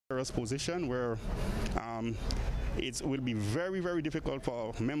position where it will be very, very difficult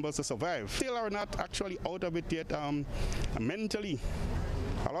for members to survive. Still are not actually out of it yet mentally.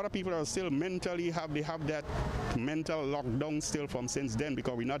 A lot of people are still mentally they have that mental lockdown still from since then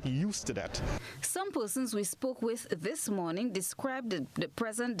because we're not used to that. Some persons we spoke with this morning described the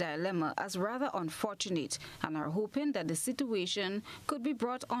present dilemma as rather unfortunate and are hoping that the situation could be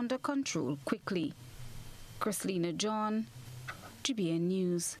brought under control quickly. Chrislyn, John, GBN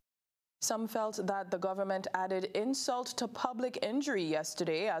News. Some felt that the government added insult to public injury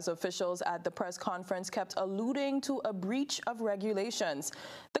yesterday as officials at the press conference kept alluding to a breach of regulations.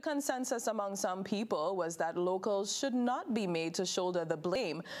 The consensus among some people was that locals should not be made to shoulder the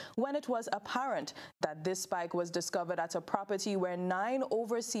blame when it was apparent that this spike was discovered at a property where 9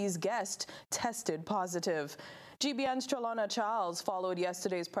 overseas guests tested positive. GBN's Trelona Charles followed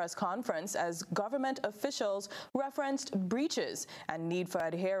yesterday's press conference as government officials referenced breaches and need for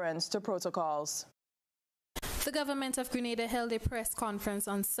adherence to protocols. The government of Grenada held a press conference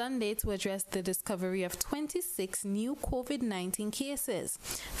on Sunday to address the discovery of 26 new COVID-19 cases.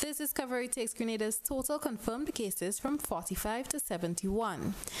 This discovery takes Grenada's total confirmed cases from 45 to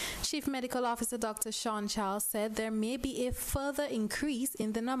 71. Chief Medical Officer Dr. Sean Charles said there may be a further increase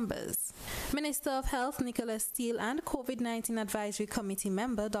in the numbers. Minister of Health Nicholas Steele and COVID-19 Advisory Committee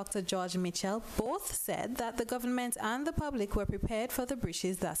member Dr. George Mitchell both said that the government and the public were prepared for the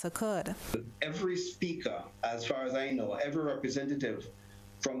breaches that occurred. Every speaker, as far as I know, every representative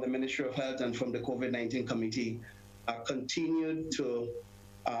from the Ministry of Health and from the COVID-19 committee continued to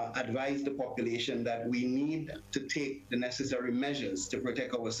advise the population that we need to take the necessary measures to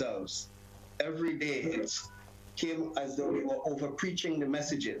protect ourselves. Every day it came as though we were over-preaching the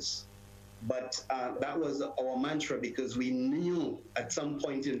messages, but that was our mantra because we knew at some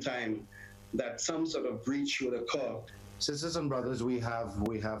point in time that some sort of breach would occur. Sisters and brothers, we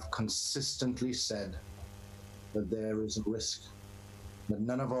have consistently said that there is a risk, that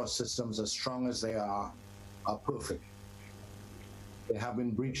none of our systems, as strong as they are perfect. There have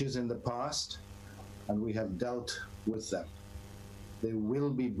been breaches in the past, and we have dealt with them. There will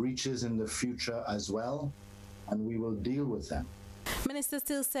be breaches in the future as well, and we will deal with them. Minister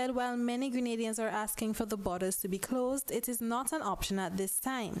Steele said while many Grenadians are asking for the borders to be closed, it is not an option at this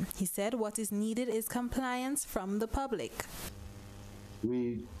time. He said what is needed is compliance from the public.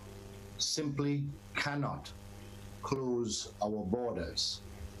 We simply cannot close our borders.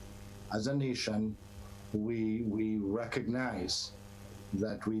 As a nation, we recognize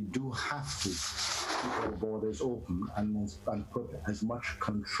that we do have to keep our borders open and put as much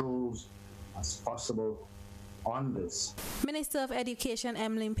controls as possible on this. Minister of Education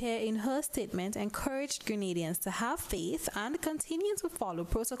Emmeline Pear in her statement encouraged Grenadians to have faith and continue to follow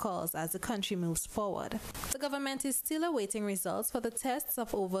protocols as the country moves forward. The government is still awaiting results for the tests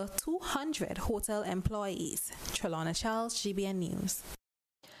of over 200 hotel employees. Trelona Charles, GBN News.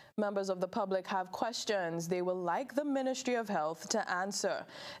 Members of the public have questions they will like the Ministry of Health to answer.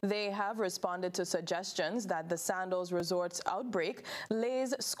 They have responded to suggestions that the Sandals Resort's outbreak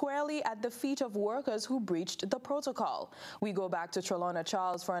lays squarely at the feet of workers who breached the protocol. We go back to Trelona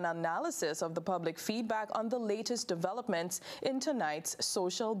Charles for an analysis of the public feedback on the latest developments in tonight's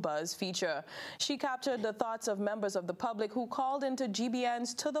Social Buzz feature. She captured the thoughts of members of the public who called into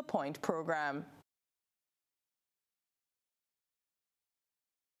GBN's To The Point program.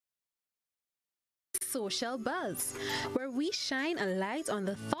 Social Buzz, where we shine a light on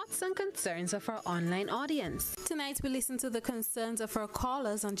the thoughts and concerns of our online audience. Tonight we listen to the concerns of our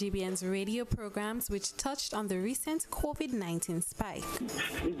callers on GBN's radio programs, which touched on the recent COVID-19 spike.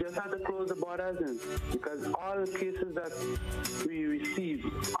 We just have to close the borders because all the cases that we receive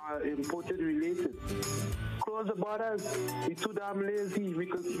are imported related. Close the borders. We're too damn lazy. We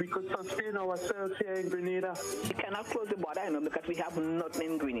could sustain ourselves here in Grenada. We cannot close the border, because we have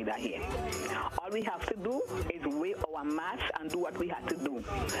nothing in Grenada here. All we have to do is wear our masks and do what we have to do.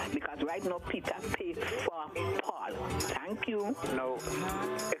 Because right now, Peter pays for Paul. Thank you. No,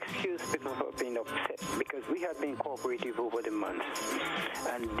 excuse people for being upset because we have been cooperative over the months.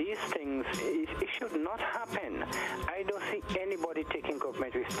 And these things, it should not happen. I don't see anybody taking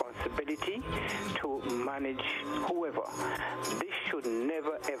government responsibility to manage whoever. This should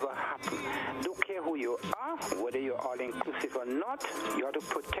never ever happen. Don't care who you are, whether you're all inclusive or not, you have to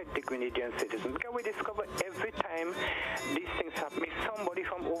protect the Grenadian citizens. Because we discover every time these things happen, somebody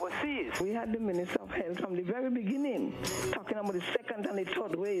from overseas. We had the Minister of Health from the very beginning talking about the second and the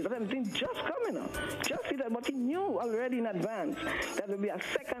third wave. Everything just coming up. Just see that, but he knew already in advance that there will be a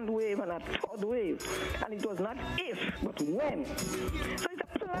second wave and a third wave. And it was not if, but when. So it's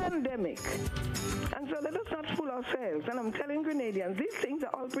a pandemic. And so let us not fool ourselves. And I'm telling Grenadians, these things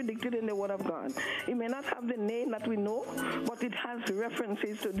are all predicted in the Word of God. It may not have the name that we know, but it has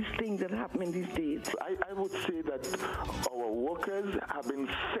references to these things that happen in these days. I would say that our workers have been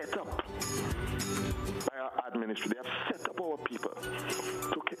set up by our administration. They have set up our people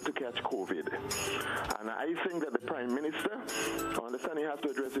to catch COVID. And I think that the Prime Minister, I understand he has to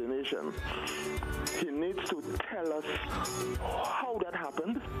address the nation, he needs to tell us how that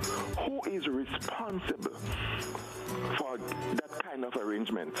happened, who is responsible for that kind of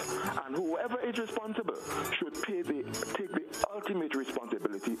arrangement, and whoever is responsible should take the ultimate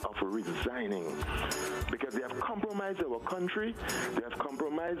responsibility of resigning, because they have compromised our country, they have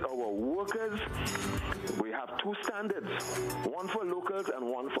compromised our workers. We have two standards, one for locals and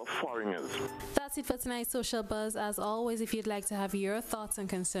one for foreigners. That's it for tonight's Social Buzz. As always, if you'd like to have your thoughts and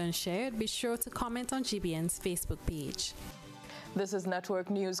concerns shared, be sure to comment on GBN's Facebook page. This is Network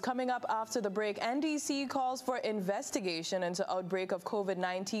News. Coming up after the break, NDC calls for investigation into outbreak of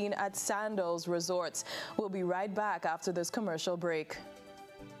COVID-19 at Sandals Resorts. We'll be right back after this commercial break.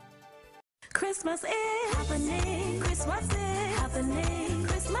 Christmas is happening. Christmas is happening.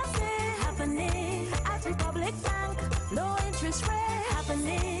 Christmas is happening at Republic Bank. No interest rate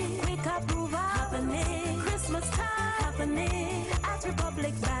happening. Quick approval happening. Christmas time happening at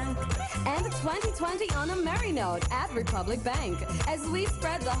Republic Bank. And 2020 on a merry note at Republic Bank as we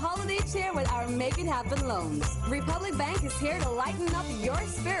spread the holiday cheer with our Make It Happen loans. Republic Bank is here to lighten up your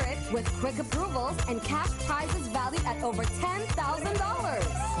spirit with quick approvals and cash prizes valued at over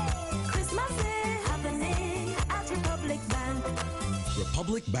 $10,000. Christmas is happening at Republic Bank.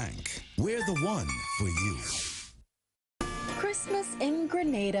 Republic Bank, we're the one for you. Christmas in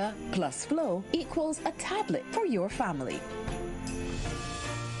Grenada plus Flow equals a tablet for your family.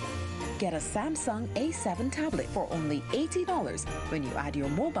 Get a Samsung A7 tablet for only $80 when you add your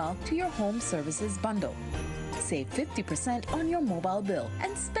mobile to your home services bundle. Save 50% on your mobile bill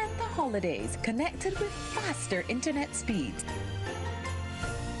and spend the holidays connected with faster internet speeds.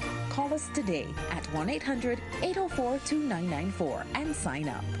 Call us today at 1-800-804-2994 and sign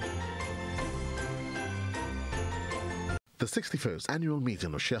up. The 61st annual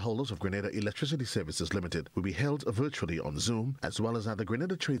meeting of shareholders of Grenada Electricity Services Limited will be held virtually on Zoom as well as at the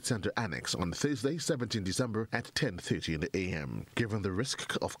Grenada Trade Center Annex on Thursday, 17 December at 10:30 in the a.m. Given the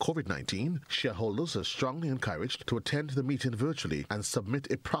risk of COVID-19, shareholders are strongly encouraged to attend the meeting virtually and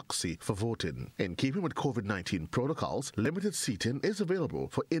submit a proxy for voting. In keeping with COVID-19 protocols, limited seating is available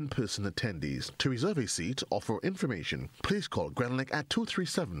for in-person attendees. To reserve a seat or for information, please call Grenlink at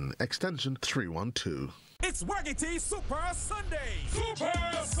 237 extension 312. It's Waggity Super Sunday! Super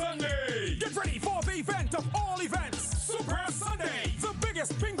Sunday! Get ready for the event of all events, Super Sunday, the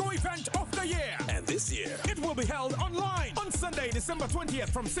biggest bingo event of the year. And this year, it will be held online on Sunday, December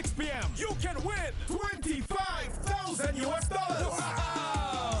 20th from 6 p.m. You can win $25,000 US.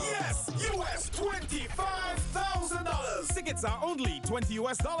 Wow! Yes, US $25,000. Tickets are only $20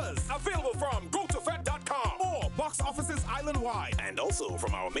 US. Available from GoToFed.com or box offices island-wide. And also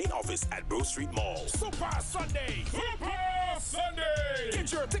from our main office at Brew Street Mall. Super Sunday! Super Sunday!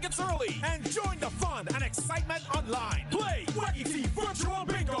 Get your tickets early and join the fun and excitement online. Play Waggity Virtual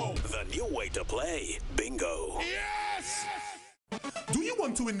Bingo. The new way to play bingo. Yes! Do you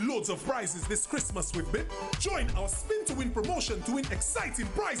want to win loads of prizes this Christmas with BIP? Join our Spin to Win promotion to win exciting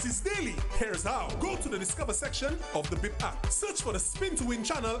prizes daily. Here's how. Go to the Discover section of the BIP app. Search for the Spin to Win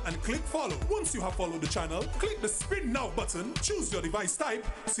channel and click follow. Once you have followed the channel, click the Spin Now button, choose your device type,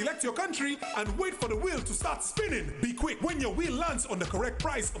 select your country, and wait for the wheel to start spinning. Be quick. When your wheel lands on the correct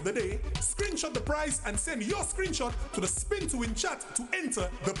prize of the day, screenshot the prize and send your screenshot to the Spin to Win chat to enter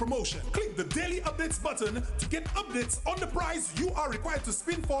the promotion. Click the Daily Updates button to get updates on the prize you are required to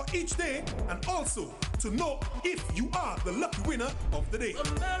spin for each day, and also to know if you are the lucky winner of the day. A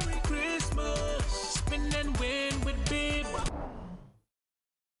Merry Christmas, spin and win with BIP.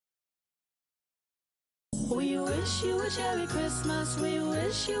 We wish you a Merry Christmas, we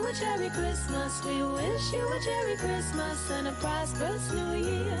wish you a Merry Christmas, we wish you a Merry Christmas and a prosperous New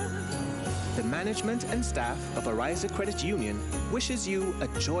Year. The management and staff of Arise Credit Union wishes you a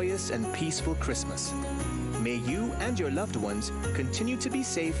joyous and peaceful Christmas. May you and your loved ones continue to be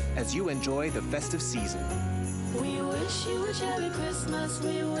safe as you enjoy the festive season. We wish you a Merry Christmas,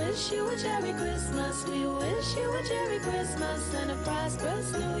 we wish you a Merry Christmas, we wish you a Merry Christmas and a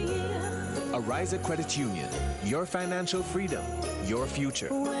prosperous New Year. Arise Credit Union, your financial freedom, your future.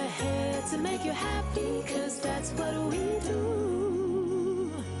 We're here to make you happy, 'cause that's what we do.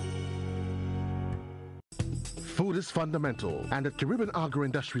 Food is fundamental, and at Caribbean Agro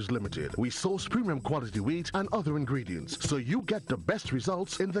Industries Limited, we source premium quality wheat and other ingredients, so you get the best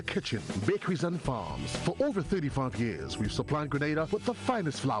results in the kitchen, bakeries and farms. For over 35 years, we've supplied Grenada with the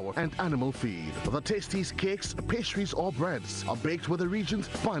finest flour and animal feed. The tastiest cakes, pastries or breads are baked with the region's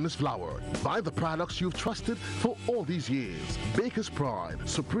finest flour. Buy the products you've trusted for all these years. Baker's Pride,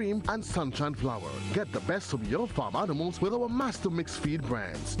 Supreme and Sunshine Flour. Get the best from your farm animals with our master mix feed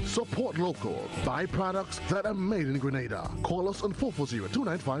brands. Support local. Buy products that are made in Grenada. Call us on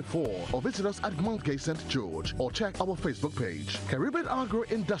 440-2954 or visit us at Mount Gay St. George or check our Facebook page. Caribbean Agro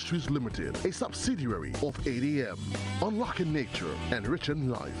Industries Limited, a subsidiary of ADM. Unlocking nature, enriching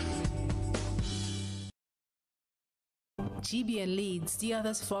life. GBN leads, the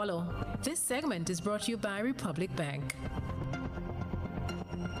others follow. This segment is brought to you by Republic Bank.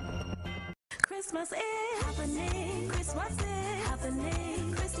 Christmas is happening. Christmas is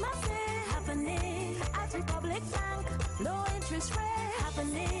happening. Christmas is happening at Republic Bank. Low interest rate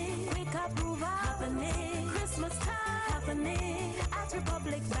happening. Quick approval happening. Christmas time happening at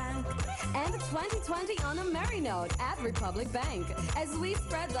Republic Bank. And 2020 on a merry note at Republic Bank as we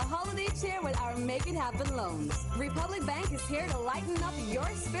spread the holiday cheer with our Make It Happen loans. Republic Bank is here to lighten up your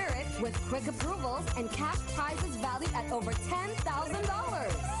spirit with quick approvals and cash prizes valued at over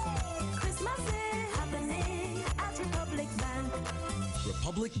 $10,000. Christmas is happening at Republic Bank.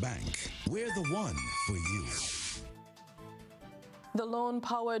 Republic Bank, we're the one for you. The lone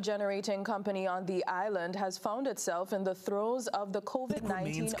power generating company on the island has found itself in the throes of the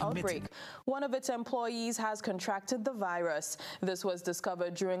COVID-19 outbreak. One of its employees has contracted the virus. This was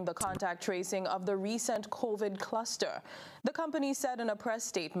discovered during the contact tracing of the recent COVID cluster. The company said in a press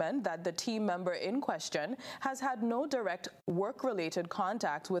statement that the team member in question has had no direct work-related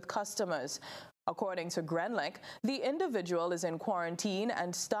contact with customers. According to Grenlink, the individual is in quarantine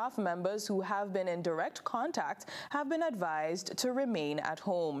and staff members who have been in direct contact have been advised to remain at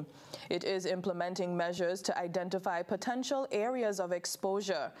home. It is implementing measures to identify potential areas of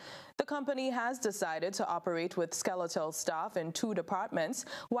exposure. The company has decided to operate with skeletal staff in 2 departments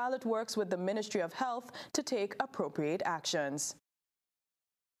while it works with the Ministry of Health to take appropriate actions.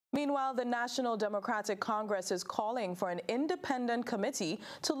 Meanwhile, the National Democratic Congress is calling for an independent committee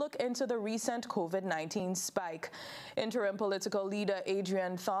to look into the recent COVID-19 spike. Interim political leader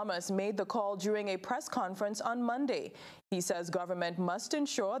Adrian Thomas made the call during a press conference on Monday. He says government must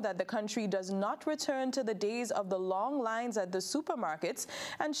ensure that the country does not return to the days of the long lines at the supermarkets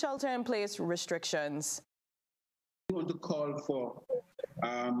and shelter-in-place restrictions. We want to call for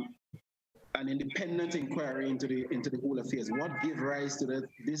an independent inquiry into the whole affairs. What gave rise to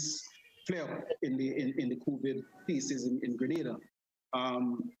this flare in the COVID cases in Grenada?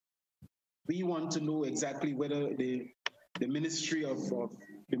 We want to know exactly whether the Ministry of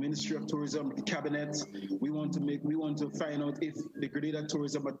Tourism, the cabinet, we want to find out if the Grenada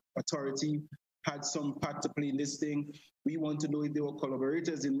Tourism Authority had some part to play in this thing. We want to know if they were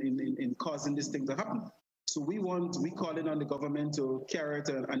collaborators in causing this thing to happen. So we calling on the government to carry out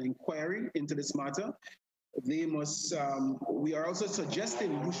an inquiry into this matter. They must, we are also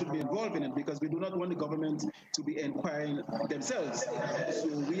suggesting who should be involved in it because we do not want the government to be inquiring themselves. So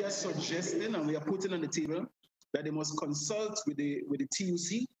we are suggesting and we are putting on the table that they must consult with the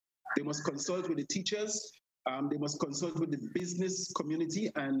TUC, they must consult with the teachers, they must consult with the business community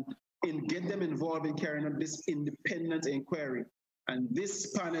and get them involved in carrying out this independent inquiry. And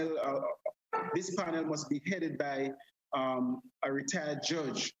this panel must be headed by a retired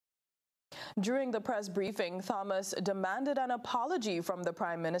judge. During the press briefing, Thomas demanded an apology from the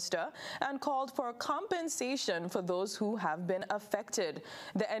Prime Minister and called for compensation for those who have been affected.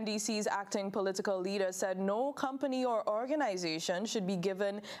 The NDC's acting political leader said no company or organization should be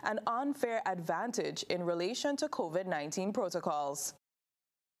given an unfair advantage in relation to COVID-19 protocols.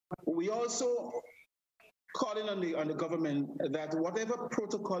 We also calling on the government that whatever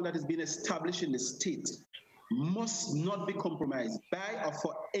protocol that has been established in the state must not be compromised by or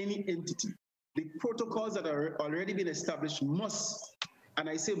for any entity. The protocols that are already been established must, and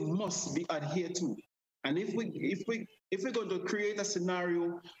I say must, be adhered to. And if we're going to create a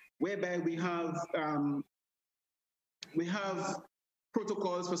scenario whereby we have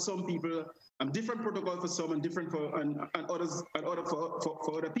protocols for some people, different protocols for some and different for other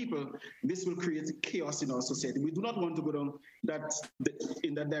people, this will create chaos in our society. We do not want to go down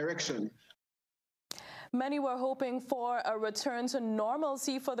in that direction. Many were hoping for a return to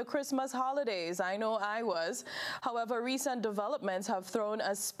normalcy for the Christmas holidays. I know I was. However, recent developments have thrown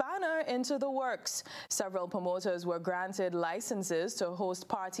a spanner into the works. Several promoters were granted licenses to host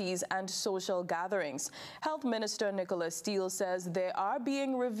parties and social gatherings. Health Minister Nicholas Steele says they are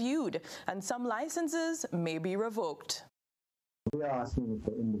being reviewed and some licenses may be revoked. We are asking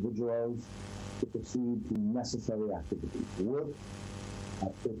for individuals to proceed to necessary activities, work,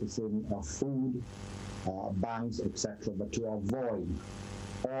 purchasing of food, banks, etc., but to avoid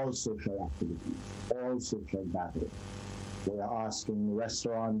all social activities, all social gatherings. We are asking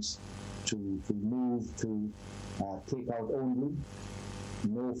restaurants to move to takeout only,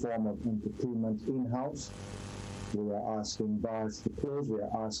 no form of entertainment in-house. We are asking bars to close. We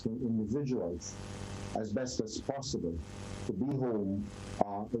are asking individuals, as best as possible, to be home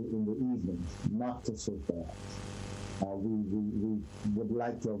in the evenings, not to socialize. We would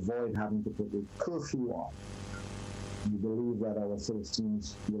like to avoid having to put a curfew on. We believe that our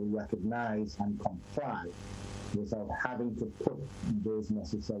citizens will recognize and comply without having to put those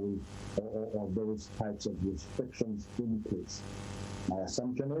necessary or those types of restrictions in place. My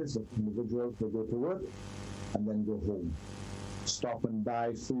assumption is that individuals will go to work and then go home, stop and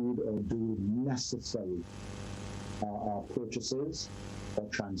buy food or do necessary purchases or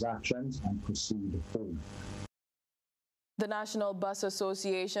transactions and proceed home. The National Bus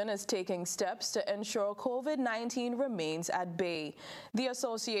Association is taking steps to ensure COVID-19 remains at bay. The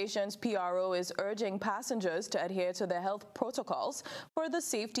association's PRO is urging passengers to adhere to the health protocols for the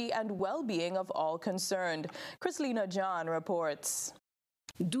safety and well-being of all concerned. Chrislyn John reports.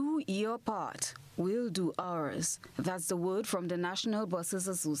 Do your part, we'll do ours. That's the word from the National Buses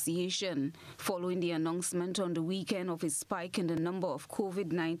Association, following the announcement on the weekend of a spike in the number of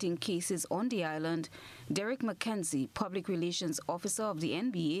COVID-19 cases on the island. Derek McKenzie, Public Relations Officer of the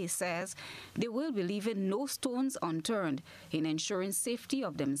NBA, says they will be leaving no stones unturned in ensuring safety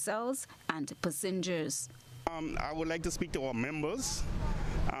of themselves and passengers. I would like to speak to our members.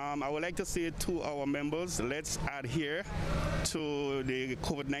 I would like to say to our members, let's adhere to the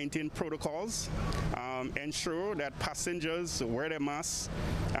COVID-19 protocols. Ensure that passengers wear their masks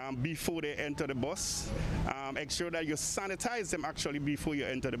before they enter the bus. Ensure that you sanitize them actually before you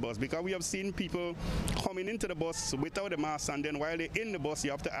enter the bus, because we have seen people coming into the bus without a mask, and then while they're in the bus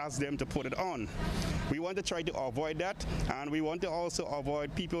you have to ask them to put it on. We want to try to avoid that, and we want to also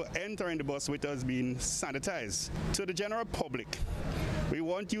avoid people entering the bus without being sanitized. To the general public, we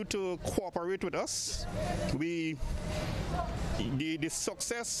want you to cooperate with us. The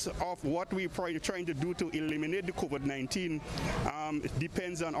success of what we're trying to do to eliminate the COVID-19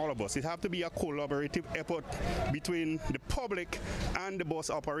 depends on all of us. It has to be a collaborative effort between the public and the bus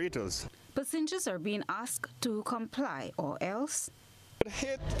operators. Passengers are being asked to comply, or else. I would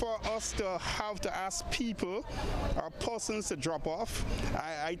hate for us to have to ask people or persons to drop off.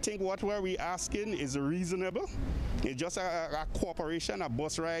 I think what we're asking is reasonable. It's just a cooperation. A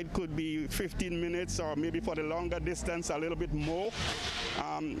bus ride could be 15 minutes or maybe for the longer distance a little bit more.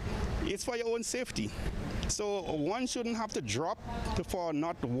 It's for your own safety. So one shouldn't have to drop for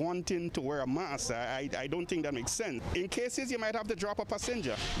not wanting to wear a mask. I don't think that makes sense. In cases you might have to drop a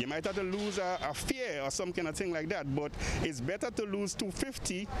passenger. You might have to lose a fare or some kind of thing like that. But it's better to lose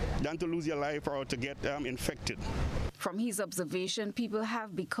 $250 than to lose your life or to get infected. From his observation, people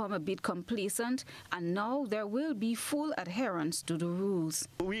have become a bit complacent, and now there will be full adherence to the rules.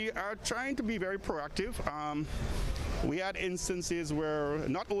 We are trying to be very proactive. We had instances where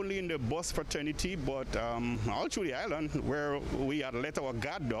not only in the bus fraternity, but all through the island, where we had let our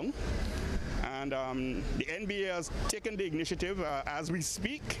guard down. And the NBA has taken the initiative as we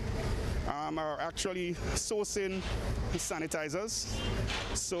speak. Are actually sourcing sanitizers.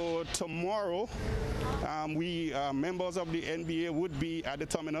 So tomorrow, we members of the NBA would be at the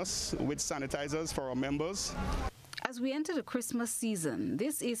terminus with sanitizers for our members. As we enter the Christmas season,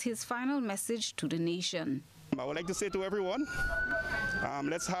 this is his final message to the nation. I would like to say to everyone,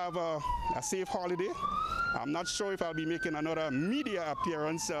 let's have a safe holiday. I'm not sure if I'll be making another media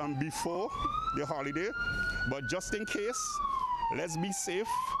appearance before the holiday, but just in case, let's be safe.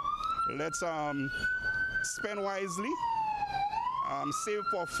 Let's spend wisely, save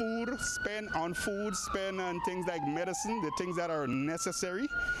for food, spend on food, spend on things like medicine, the things that are necessary,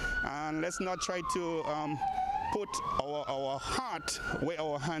 and let's not try to put our heart where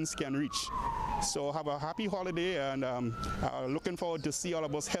our hands can reach. So have a happy holiday, and looking forward to see all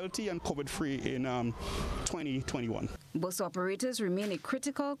of us healthy and COVID-free in 2021. Bus operators remain a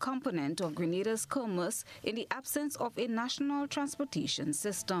critical component of Grenada's commerce in the absence of a national transportation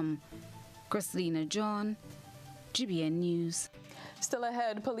system. Chrislyn John, GBN News. Still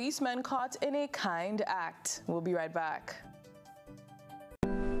ahead, policemen caught in a kind act. We'll be right back.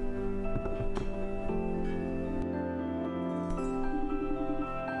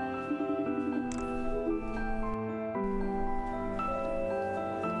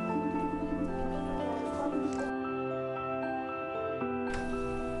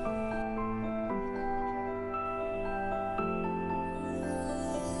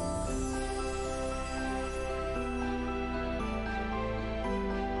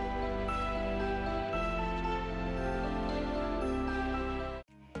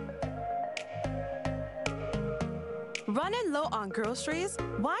 Running low on groceries?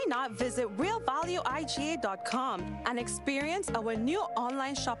 Why not visit realvalueiga.com and experience our new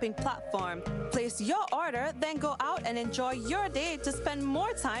online shopping platform? Place your order, then go out and enjoy your day to spend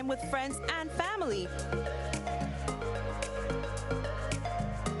more time with friends and family.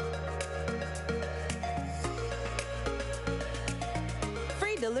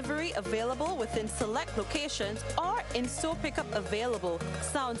 Delivery available within select locations or in-store pickup available.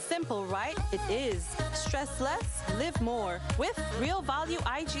 Sounds simple, right? It is. Stress less, live more with Real Value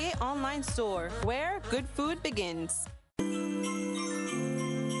IGA online store, where good food begins.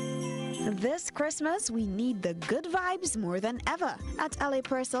 This Christmas, we need the good vibes more than ever. At LA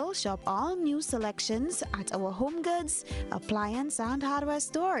Purcell, shop all new selections at our home goods, appliance, and hardware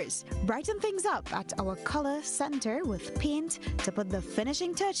stores. Brighten things up at our color center with paint to put the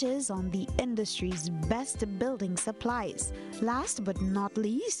finishing touches on the industry's best building supplies. Last but not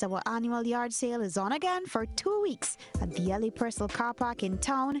least, our annual yard sale is on again for 2 weeks at the LA Purcell car park in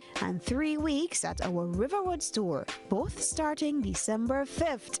town and 3 weeks at our Riverwood store, both starting December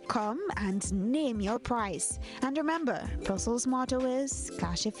 5th. Come and name your price. And remember, Purcell's motto is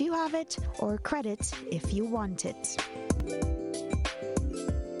cash if you have it or credit if you want it.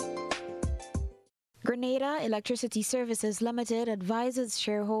 Grenada Electricity Services Limited advises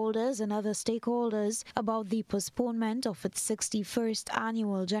shareholders and other stakeholders about the postponement of its 61st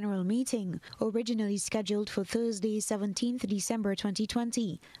annual general meeting, originally scheduled for Thursday, 17th December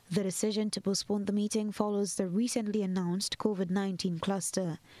 2020. The decision to postpone the meeting follows the recently announced COVID-19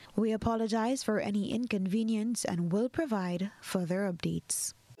 cluster. We apologize for any inconvenience and will provide further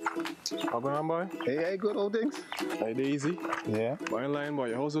updates. How going on, boy? Hey, good old things. Hey, easy. Yeah. Boy, in line, boy.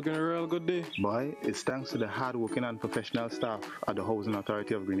 Your house looking a real good day. Boy, it's thanks to the hard-working and professional staff at the Housing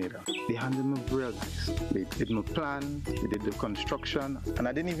Authority of Grenada. They handled me real nice. They did my plan, they did the construction, and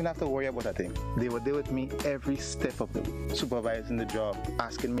I didn't even have to worry about a thing. They were there with me every step of the way, supervising the job,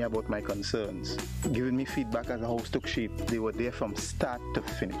 asking me about my concerns, giving me feedback as the house took shape. They were there from start to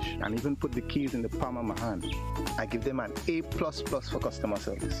finish, and even put the keys in the palm of my hand. I give them an A++ for customer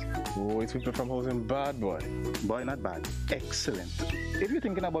service. Oh, it's people from housing bad, boy. Boy, not bad. Excellent. If you're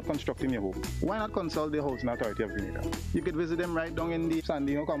thinking about constructing your home, why not consult the Housing Authority of Grenada? You could visit them right down in the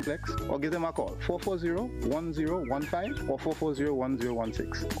Sandino complex or give them a call, 440-1015 or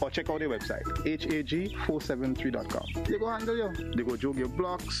 440-1016. Or check out their website, hag473.com. They go handle you. They go jog your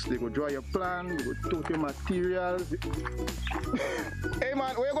blocks, they go draw your plan, they go tote your materials. Hey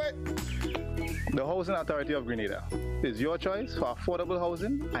man, where you going? The Housing Authority of Grenada is your choice for affordable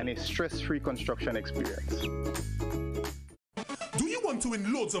housing and a stress-free construction experience. Do you want to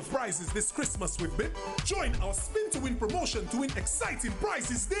win loads of prizes this Christmas with BIP? Join our Spin to Win promotion to win exciting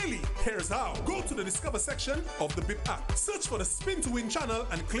prizes daily. Here's how. Go to the Discover section of the BIP app. Search for the Spin to Win channel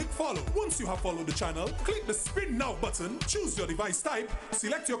and click follow. Once you have followed the channel, click the Spin Now button, choose your device type,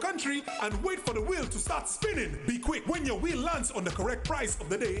 select your country, and wait for the wheel to start spinning. Be quick. When your wheel lands on the correct prize of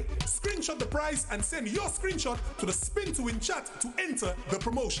the day, screenshot the prize and send your screenshot to the Spin to Win chat to enter the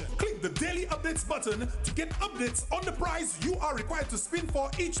promotion. Click the Daily Updates button to get updates on the prize you are required to spin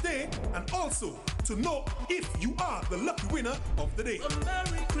for each day, and also to know if you are the lucky winner of the day. A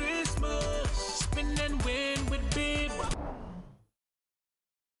Merry Christmas, spin and win with BIP.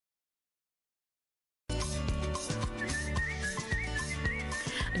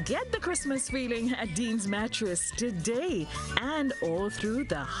 Get the Christmas feeling at Dean's Mattress today and all through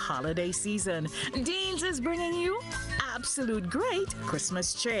the holiday season. Dean's is bringing you absolute great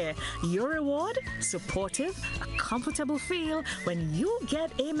Christmas cheer. Your reward, supportive, a comfortable feel when you get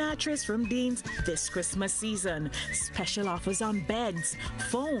a mattress from Dean's this Christmas season. Special offers on beds,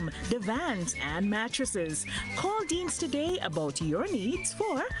 foam, divans, and mattresses. Call Dean's today about your needs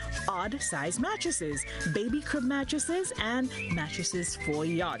for odd size mattresses, baby crib mattresses, and mattresses for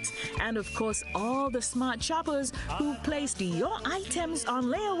yachts. And of course, all the smart shoppers who placed your items on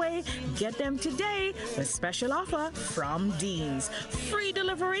layaway, get them today. The special offer, from Dean's. Free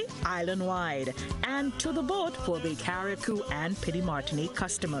delivery island-wide and to the boat for the Carriacou and Pity Martinique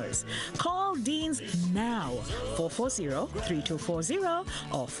customers. Call Dean's now, 440-3240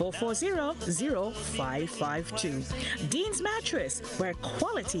 or 440-0552. Dean's Mattress, where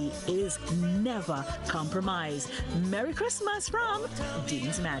quality is never compromised. Merry Christmas from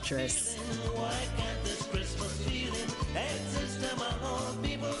Dean's Mattress.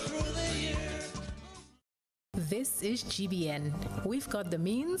 This is GBN. We've got the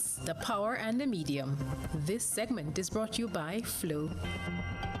means, the power, and the medium. This segment is brought to you by Flow.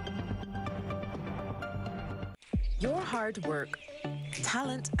 Your hard work,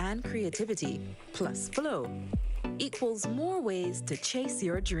 talent, and creativity, plus Flow, equals more ways to chase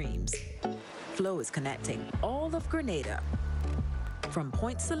your dreams. Flow is connecting all of Grenada, from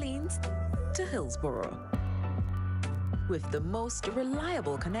Point Salines to Hillsborough, with the most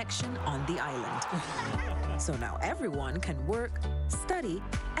reliable connection on the island. So now everyone can work, study,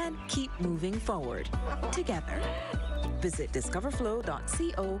 and keep moving forward together. Visit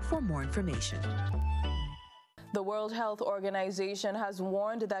discoverflow.co for more information. The World Health Organization has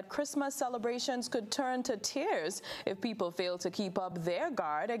warned that Christmas celebrations could turn to tears if people fail to keep up their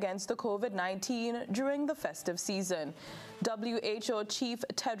guard against the COVID-19 during the festive season. WHO Chief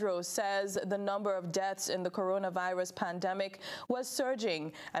Tedros says the number of deaths in the coronavirus pandemic was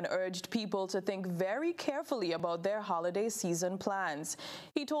surging and urged people to think very carefully about their holiday season plans.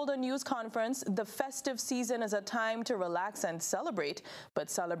 He told a news conference the festive season is a time to relax and celebrate,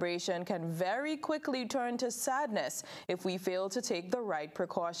 but celebration can very quickly turn to sadness if we fail to take the right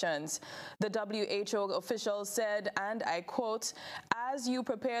precautions. The WHO official said, and I quote, "As you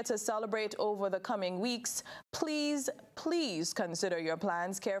prepare to celebrate over the coming weeks, please consider your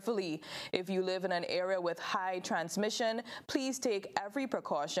plans carefully. If you live in an area with high transmission, please take every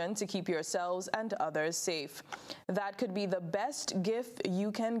precaution to keep yourselves and others safe. That could be the best gift you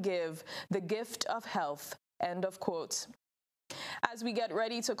can give, the gift of health." End of quote. As we get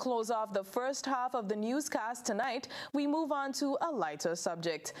ready to close off the first half of the newscast tonight, we move on to a lighter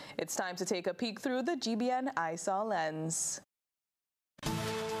subject. It's time to take a peek through the GBN ISAW lens.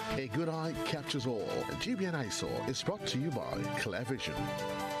 A good eye captures all. GBN ISAW is brought to you by Clear Vision.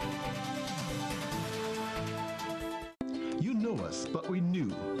 You know us, but we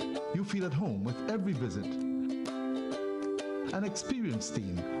knew. You feel at home with every visit. An experienced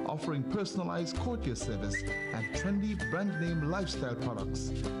team offering personalized courtier service and trendy brand name lifestyle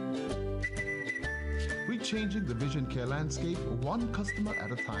products. We're changing the vision care landscape one customer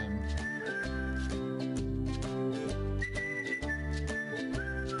at a time.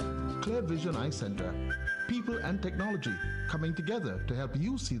 Clear Vision Eye Center. People and technology coming together to help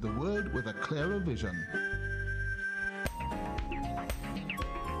you see the world with a clearer vision.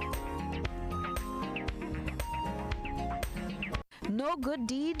 No good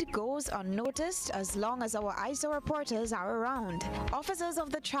deed goes unnoticed as long as our ISAW reporters are around. Officers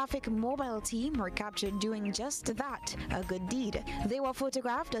of the traffic mobile team were captured doing just that, a good deed. They were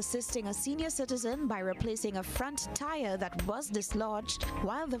photographed assisting a senior citizen by replacing a front tire that was dislodged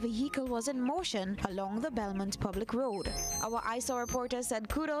while the vehicle was in motion along the Belmont Public Road. Our ISAW reporter said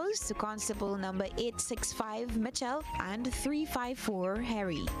kudos to Constable number 865 Mitchell and 354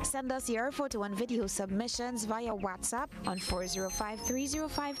 Harry. Send us your photo and video submissions via WhatsApp on 405-3052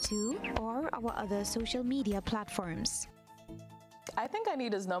 or our other social media platforms. I think I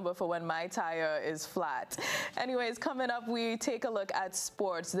need his number for when my tire is flat. Anyways, coming up, we take a look at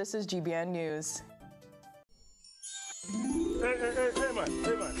sports. This is GBN News. Hey man,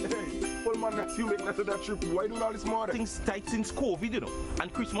 well man, that's you make that trip. Why do all this more? Things tight since COVID, you know.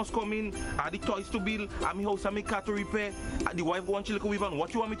 And Christmas coming, the toys to build, and my house and my car to repair, and the wife wants to look with, and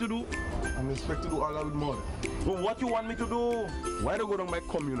what you want me to do? I'm expected to do all that with more. Well, what you want me to do? Why don't go down my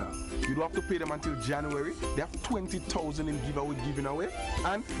communal? You don't have to pay them until January. They have 20,000 in giving away,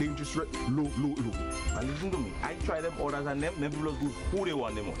 and the interest rate low. And listen to me, I try them orders and them never look good. Who they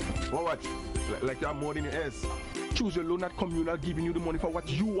want them on? Well, watch, like you have more than your ears. Choose your loan at communal, giving you the money for what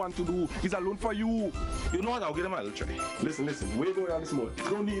you want to do. It's a loan for you. You know what? I'll get them a little try. Listen. Where you going on this mode?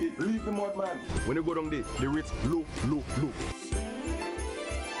 Don't need it. Leave the mud, man. When you go down there, the rate's low. Low.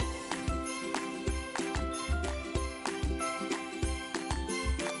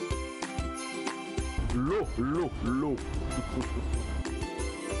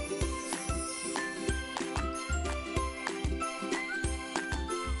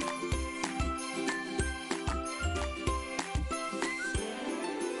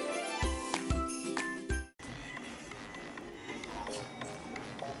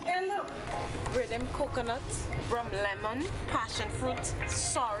 them coconut, rum lemon, passion fruit,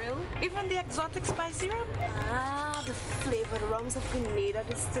 sorrel, even the exotic spicy rum. Ah, the flavored rums of Grenada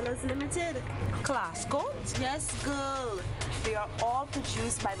Distillers Limited. Class codes? Yes, girl. They are all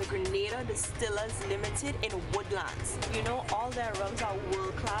produced by the Grenada Distillers Limited in Woodlands. You know, all their rums are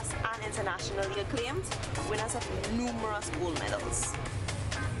world-class and internationally acclaimed, winners of numerous gold medals.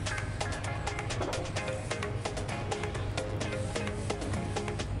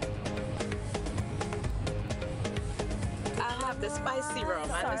 I have the spicy rum.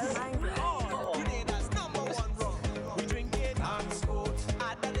 We drink it on sport.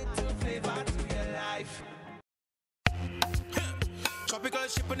 Add a little flavor to your life. Tropical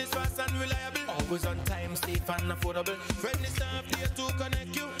shipping is fast and reliable. Always on time, safe and affordable. Friendly staff here to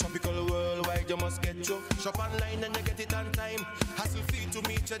connect you. Tropical worldwide, you must get you. Shop online and you get it on time. Hassle free to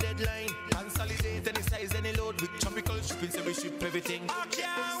meet your deadline. Consolidate any size, any load with tropical shipping, so we ship everything. I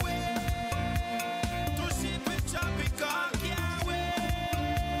can't wait to ship with tropical. Can't wait.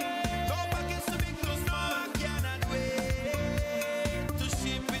 No package too big, too small. I cannot wait to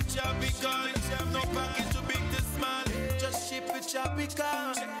ship with tropical. No package too big, too small. Just ship with tropical.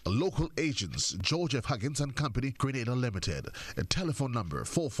 Local agents, George F. Huggins and Company, Grenada Limited. Telephone number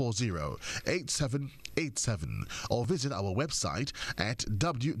 440-8787 or visit our website at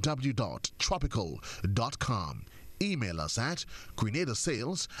www.tropical.com. Email us at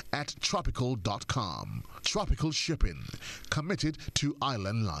grenadasales@tropical.com. Tropical Shipping, committed to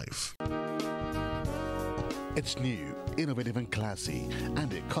island life. It's new, innovative and classy,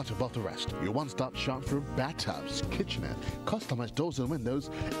 and it cut above the rest. Your one-stop shop for bathtubs, kitchenette, customized doors and windows,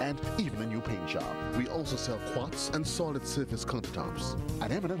 and even a new paint job. We also sell quartz and solid surface countertops.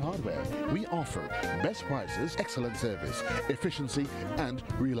 At M&N Hardware, we offer best prices, excellent service, efficiency, and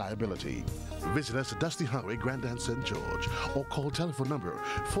reliability. Visit us at Dusty Highway, Grandin, St. George, or call telephone number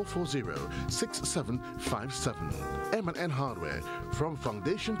 440-6757. M&N Hardware, from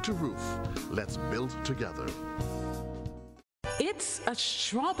foundation to roof. Let's build together. It's a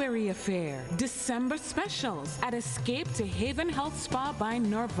strawberry affair. December specials at Escape to Haven Health Spa by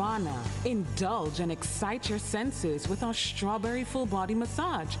Nirvana. Indulge and excite your senses with our strawberry full body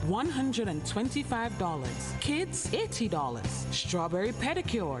massage, $125. Kids, $80. Strawberry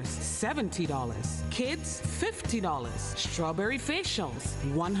pedicures, $70. Kids, $50. Strawberry facials,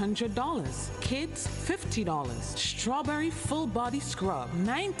 $100. Kids, $50. Strawberry full body scrub,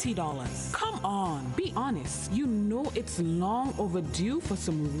 $90. Come on, be honest. You know it's long overdue for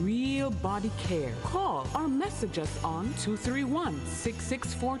some real body care. Call or message us on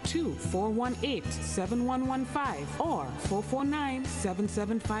 231-6642-418-7115 or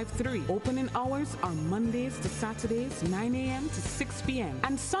 449-7753. Opening hours are Mondays to Saturdays 9 a.m. to 6 p.m.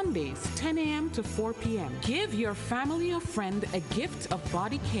 and Sundays 10 a.m. to 4 p.m. Give your family or friend a gift of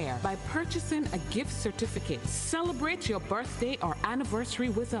body care by purchasing a gift certificate. Celebrate your birthday or anniversary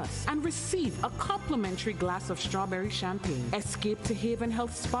with us and receive a complimentary glass of strawberry champagne. Escape to Haven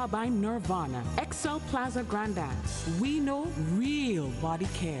Health Spa by Nirvana. XL Plaza Grandance. We know real body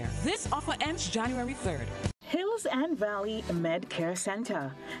care. This offer ends January 3rd. Hills and Valley Med Care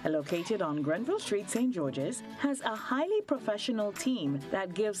Center, located on Grenville Street, St. George's, has a highly professional team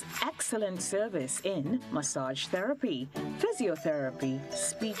that gives excellent service in massage therapy, physiotherapy,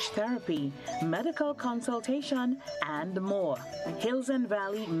 speech therapy, medical consultation, and more. Hills and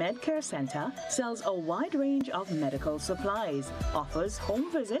Valley Med Care Center sells a wide range of medical supplies, offers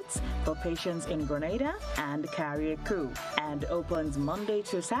home visits for patients in Grenada and Carrier Crew, and opens Monday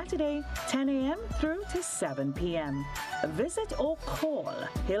to Saturday, 10 a.m. through to 7 p.m. Visit or call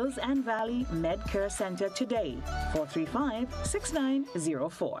Hills and Valley Med Care Center today,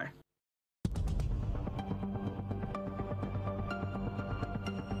 435-6904.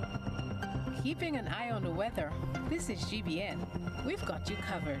 Keeping an eye on the weather. This is GBN. We've got you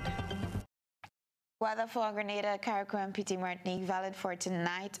covered. Weather for Grenada, Carriacou, and Petite Martinique valid for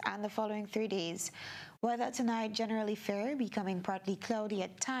tonight and the following 3 days. Weather tonight generally fair, becoming partly cloudy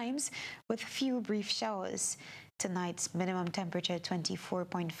at times with few brief showers. Tonight's minimum temperature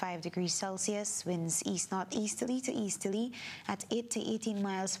 24.5 degrees Celsius, winds east-northeasterly to easterly at 8 to 18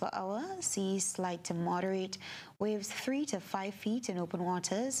 miles per hour, seas slight to moderate, waves 3 to 5 feet in open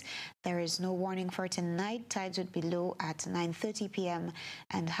waters. There is no warning for tonight. Tides would be low at 9:30 p.m.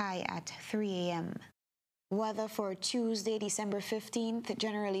 and high at 3 a.m. Weather for Tuesday, December 15th,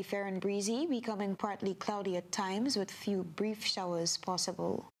 generally fair and breezy, becoming partly cloudy at times with few brief showers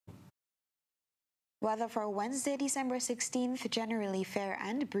possible. Weather for Wednesday, December 16th, generally fair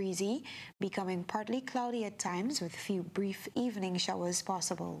and breezy, becoming partly cloudy at times with few brief evening showers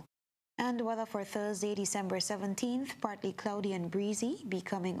possible. And weather for Thursday, December 17th, partly cloudy and breezy,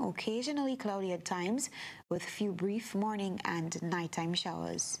 becoming occasionally cloudy at times, with few brief morning and nighttime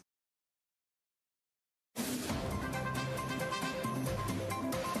showers.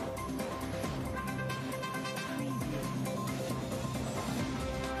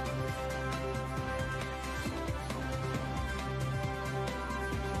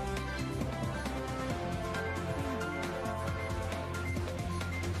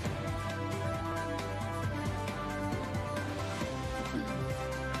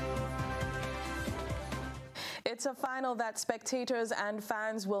 It's a final that spectators and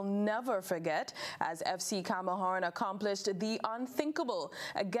fans will never forget, as FC Camahorn accomplished the unthinkable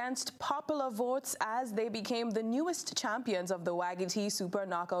against popular votes as they became the newest champions of the Wagiti Super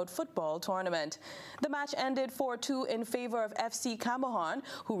Knockout Football Tournament. The match ended 4-2 in favor of FC Camahorn,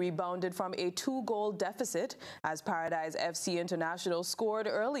 who rebounded from a 2-goal deficit as Paradise FC International scored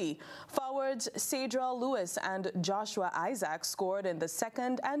early. Forwards Cedral Lewis and Joshua Isaac scored in the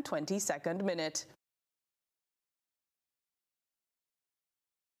 2nd and 22nd minute.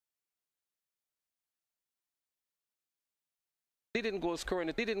 Leading goal scorer in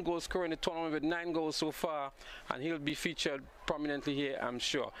the tournament with 9 goals so far, and he'll be featured prominently here, I'm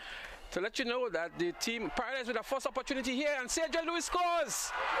sure. To let you know that the team Paradise with a first opportunity here, and Sergio Lewis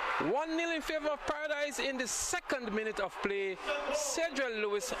scores 1-0 in favor of Paradise in the 2nd minute of play. Sergio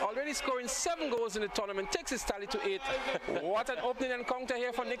Lewis, already scoring 7 goals in the tournament, takes his tally to 8. What an opening encounter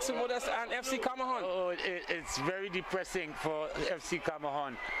here for Nixon Modest and FC Camahorn. Oh, it's very depressing for FC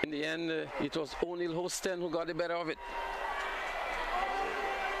Camahorn. In the end, it was O'Neill Hosten who got the better of it.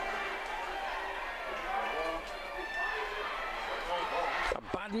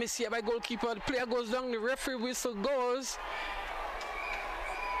 Bad miss here by goalkeeper. The player goes down, the referee whistle goes.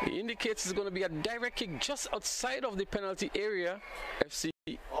 He indicates it's going to be a direct kick just outside of the penalty area. FC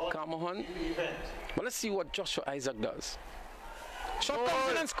Camahorn. But let's see what Joshua Isaac does. Shot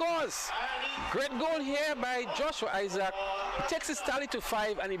comes in and scores. Great goal here by Joshua Isaac. He takes his tally to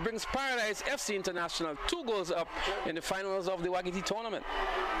 5 and he brings Paradise FC International 2 goals up in the finals of the Wagiti tournament.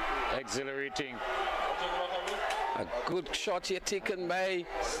 Exhilarating. A good shot here taken by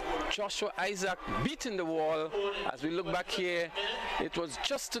Joshua Isaac, beating the wall. As we look back here, it was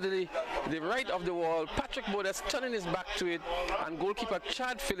just to the right of the wall. Patrick Modest turning his back to it, and goalkeeper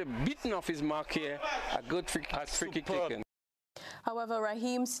Chad Phillip beaten off his mark here. A good free kick taken. However,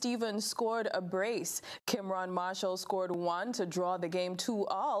 Raheem Stevens scored a brace. Kimron Marshall scored 1 to draw the game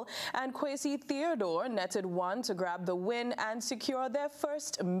 2-2, and Kwesi Theodore netted 1 to grab the win and secure their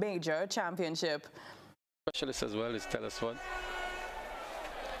first major championship. Specialist as well is tell us what.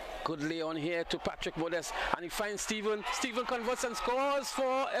 Good lay on here to Patrick Modest, and he finds Stephen. Stephen converts and scores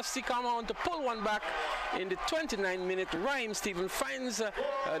for FC Camahorn to pull one back in the 29th minute. Raheem Stephen finds the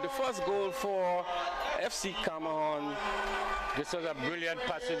first goal for FC Camahorn. This was a brilliant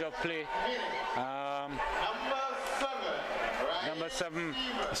passage of play. Number 7,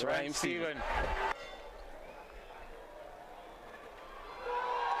 Raheem Stephen.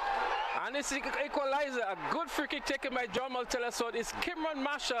 And it's the equalizer, a good free kick taken by John Maltella. It's Kimron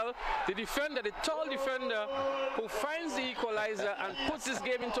Marshall, the defender, the tall defender, who finds the equalizer and puts this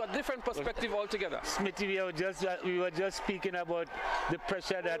game into a different perspective altogether. Smithy, we were just speaking about the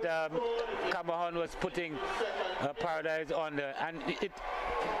pressure that Camahorn was putting Paradise under, and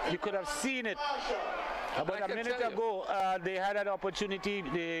you could have seen it. About a minute ago, they had an opportunity.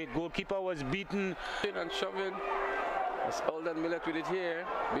 The goalkeeper was beaten. And shoving. It's Alden Millet with it here,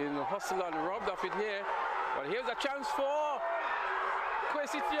 being hustled and robbed of it here. But here's a chance for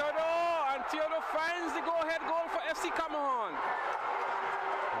Kwesi Theodore, and Theodore finds the go-ahead goal for FC Camahorn.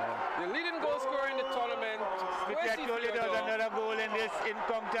 The leading goal scorer in the tournament. I told you there was another goal in this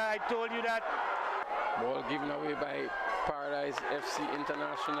encounter. I told you that. Ball given away by Paradise FC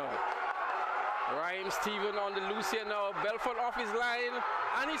International. Raheem Stephen on the loose here now. Belfort off his line,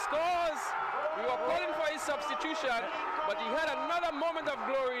 and he scores. We were calling for his substitution, but he had another moment of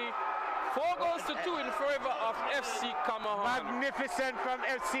glory. 4 goals to 2 in favor of FC Camahorn. Magnificent from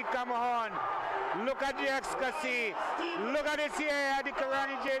FC Camahorn. Look at the ecstasy. Look at this here at the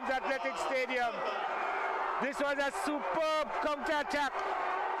Karani James Athletic Stadium. This was a superb counter-attack.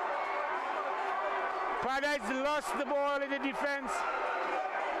 Paradise lost the ball in the defense.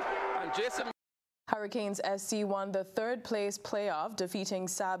 And Jason Hurricanes SC won the 3rd place playoff, defeating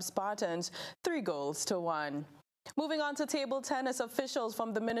Sab Spartans 3 goals to 1. Moving on to table tennis, officials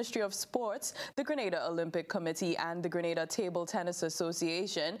from the Ministry of Sports, the Grenada Olympic Committee, and the Grenada Table Tennis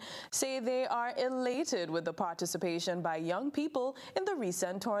Association say they are elated with the participation by young people in the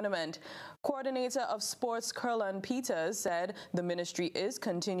recent tournament. Coordinator of Sports Chrislyn said the ministry is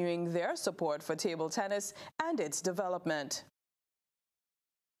continuing their support for table tennis and its development.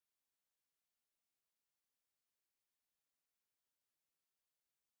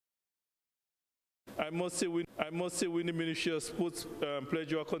 I must say we in the Ministry of Sports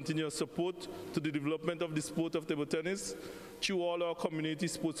pledge our continuous support to the development of the sport of table tennis through all our community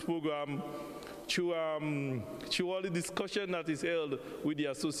sports program, through all the discussion that is held with the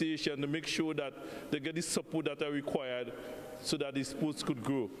association to make sure that they get the support that are required so that the sports could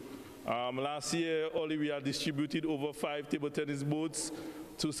grow. Last year, only we had distributed over 5 table tennis boards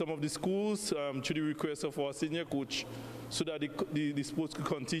to some of the schools through the request of our senior coach so that the sports could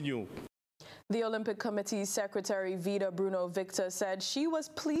continue. The Olympic Committee's Secretary Vida Bruno Victor said she was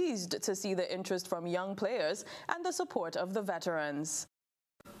pleased to see the interest from young players and the support of the veterans.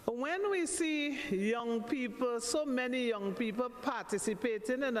 When we see young people, so many young people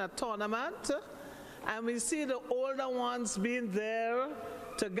participating in a tournament, and we see the older ones being there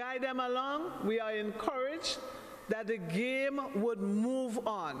to guide them along, we are encouraged that the game would move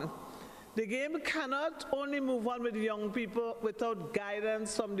on. The game cannot only move on with young people without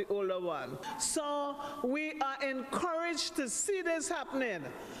guidance from the older one. So we are encouraged to see this happening.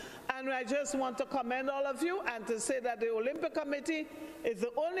 And I just want to commend all of you and to say that the Olympic Committee is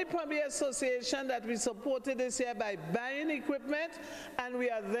the only premier association that we supported this year by buying equipment, and we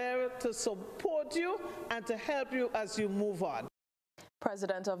are there to support you and to help you as you move on.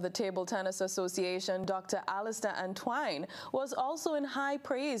 President of the Table Tennis Association, Dr. Alistair Antwine, was also in high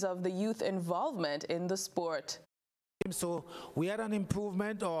praise of the youth involvement in the sport. So we had an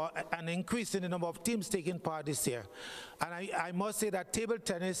improvement or an increase in the number of teams taking part this year. And I must say that table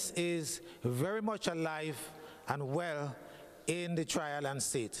tennis is very much alive and well in the Tri-Island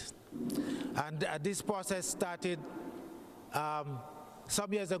state. And this process started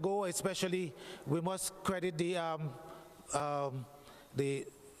some years ago, especially we must credit the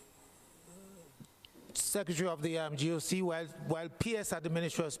Secretary of the GOC, while PS at the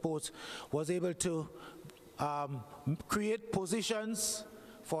Ministry of Sports was able to create positions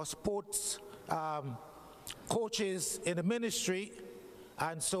for sports coaches in the ministry,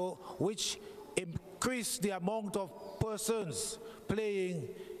 and so which increased the amount of persons playing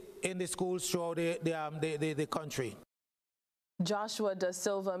in the schools throughout the country. Joshua Da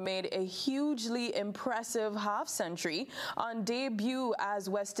Silva made a hugely impressive half-century on debut as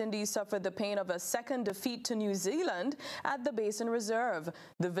West Indies suffered the pain of a second defeat to New Zealand at the Basin Reserve.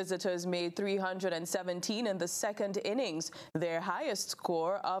 The visitors made 317 in the second innings, their highest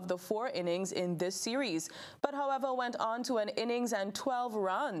score of the 4 innings in this series, but however went on to an innings and 12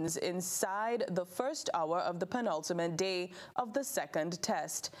 runs inside the first hour of the penultimate day of the second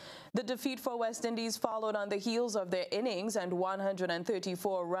test. The defeat for West Indies followed on the heels of their innings and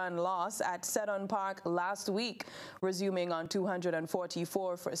 134-run loss at Seddon Park last week. Resuming on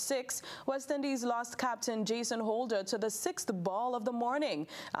 244 for 6, West Indies lost captain Jason Holder to the 6th ball of the morning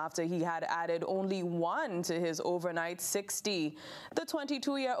after he had added only 1 to his overnight 60. The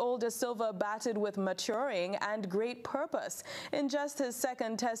 22-year-old Da Silva batted with maturing and great purpose in just his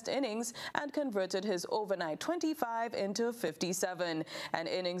second test innings and converted his overnight 25 into 57, an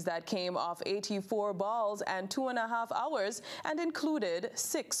innings that came off 84 balls and 2.5 hours and included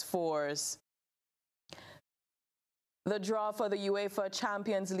 6 fours. The draw for the UEFA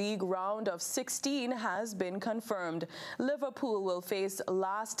Champions League round of 16 has been confirmed. Liverpool will face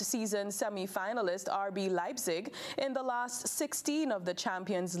last season semi-finalist RB Leipzig in the last 16 of the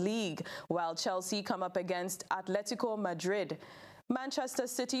Champions League, while Chelsea come up against Atletico Madrid. Manchester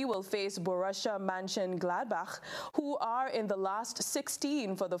City will face Borussia Mönchengladbach, who are in the last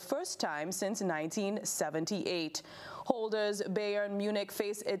 16 for the first time since 1978. Holders Bayern Munich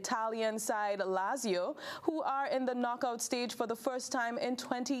face Italian side Lazio, who are in the knockout stage for the first time in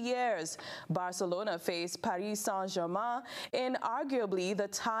 20 years. Barcelona face Paris Saint-Germain in arguably the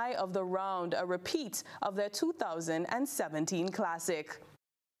tie of the round, a repeat of their 2017 classic.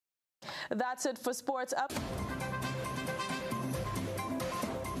 That's it for Sports Up.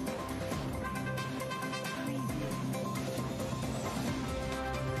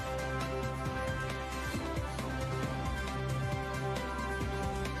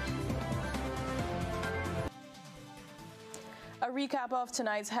 A recap of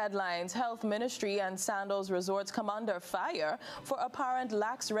tonight's headlines. Health Ministry and Sandals Resorts come under fire for apparent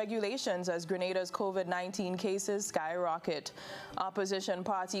lax regulations as Grenada's COVID-19 cases skyrocket. Opposition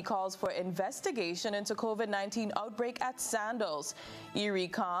party calls for investigation into COVID-19 outbreak at Sandals. Eerie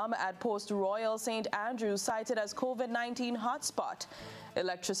calm at Post Royal St. Andrews cited as COVID-19 hotspot.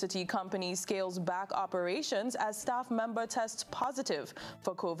 Electricity company scales back operations as staff member tests positive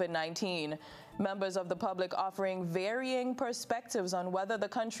for COVID-19. Members of the public offering varying perspectives on whether the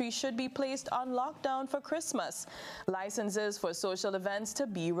country should be placed on lockdown for Christmas. Licenses for social events to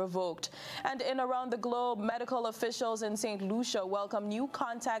be revoked. And in around the globe, medical officials in St. Lucia welcome new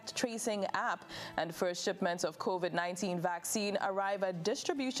contact tracing app, and first shipments of COVID-19 vaccine arrive at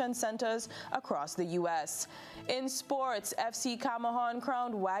distribution centers across the U.S. In sports, FC Camahan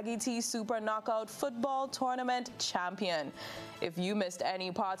crowned Wagiti Super Knockout Football Tournament champion. If you missed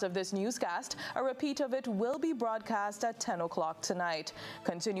any parts of this newscast, a repeat of it will be broadcast at 10 o'clock tonight.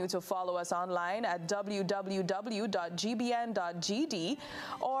 Continue to follow us online at www.gbn.gd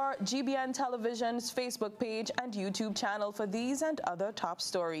or GBN Television's Facebook page and YouTube channel for these and other top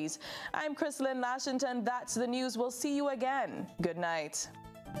stories. I'm Chrislyn Lashington. That's the news. We'll see you again. Good night.